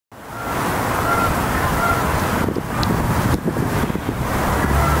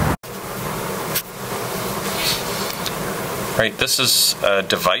Right, this is a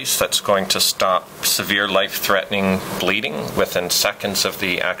device that's going to stop severe life-threatening bleeding within seconds of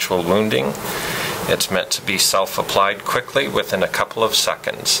the actual wounding. It's meant to be self-applied quickly within a couple of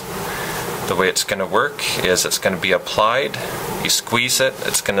seconds. The way it's going to work is it's going to be applied, you squeeze it,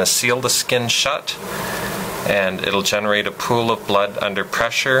 it's going to seal the skin shut, and it'll generate a pool of blood under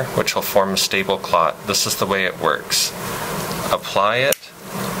pressure, which will form a stable clot. This is the way it works. Apply it,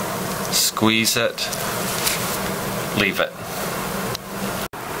 squeeze it, leave it.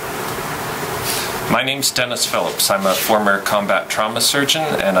 My name's Dennis Filips. I'm a former combat trauma surgeon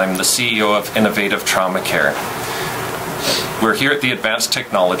and I'm the CEO of Innovative Trauma Care. We're here at the Advanced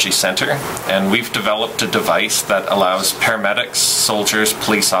Technology Center and we've developed a device that allows paramedics, soldiers,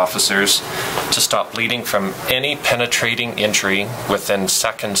 police officers to stop bleeding from any penetrating injury within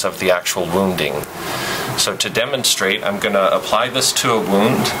seconds of the actual wounding. So to demonstrate, I'm going to apply this to a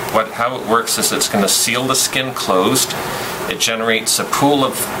wound. How it works is it's going to seal the skin closed. It generates a pool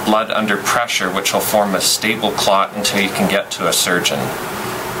of blood under pressure which will form a stable clot until you can get to a surgeon.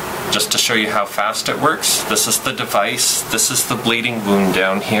 Just to show you how fast it works, this is the device, this is the bleeding wound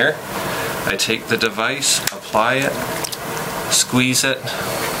down here. I take the device, apply it, squeeze it,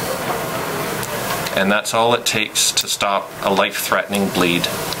 and that's all it takes to stop a life-threatening bleed.